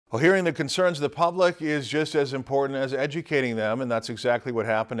Well, hearing the concerns of the public is just as important as educating them, and that's exactly what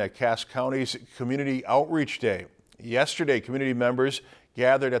happened at Cass County's Community Outreach Day. Yesterday, community members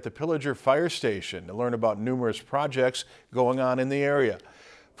gathered at the Pillager Fire Station to learn about numerous projects going on in the area.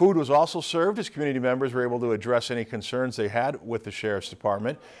 Food was also served as community members were able to address any concerns they had with the Sheriff's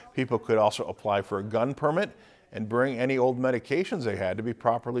Department. People could also apply for a gun permit and bring any old medications they had to be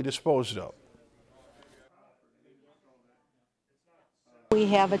properly disposed of. We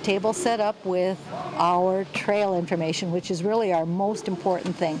have a table set up with our trail information, which is really our most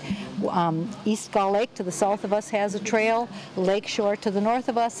important thing. East Gull Lake to the south of us has a trail. Lakeshore to the north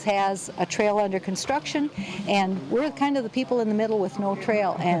of us has a trail under construction, and we're kind of the people in the middle with no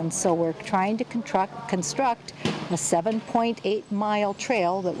trail, and so we're trying to construct a 7.8-mile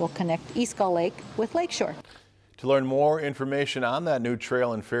trail that will connect East Gull Lake with Lakeshore. To learn more information on that new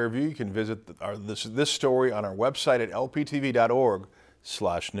trail in Fairview, you can visit this story on our website at lptv.org/news.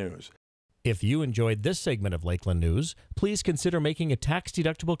 If you enjoyed this segment of Lakeland News, please consider making a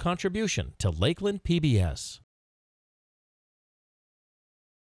tax-deductible contribution to Lakeland PBS.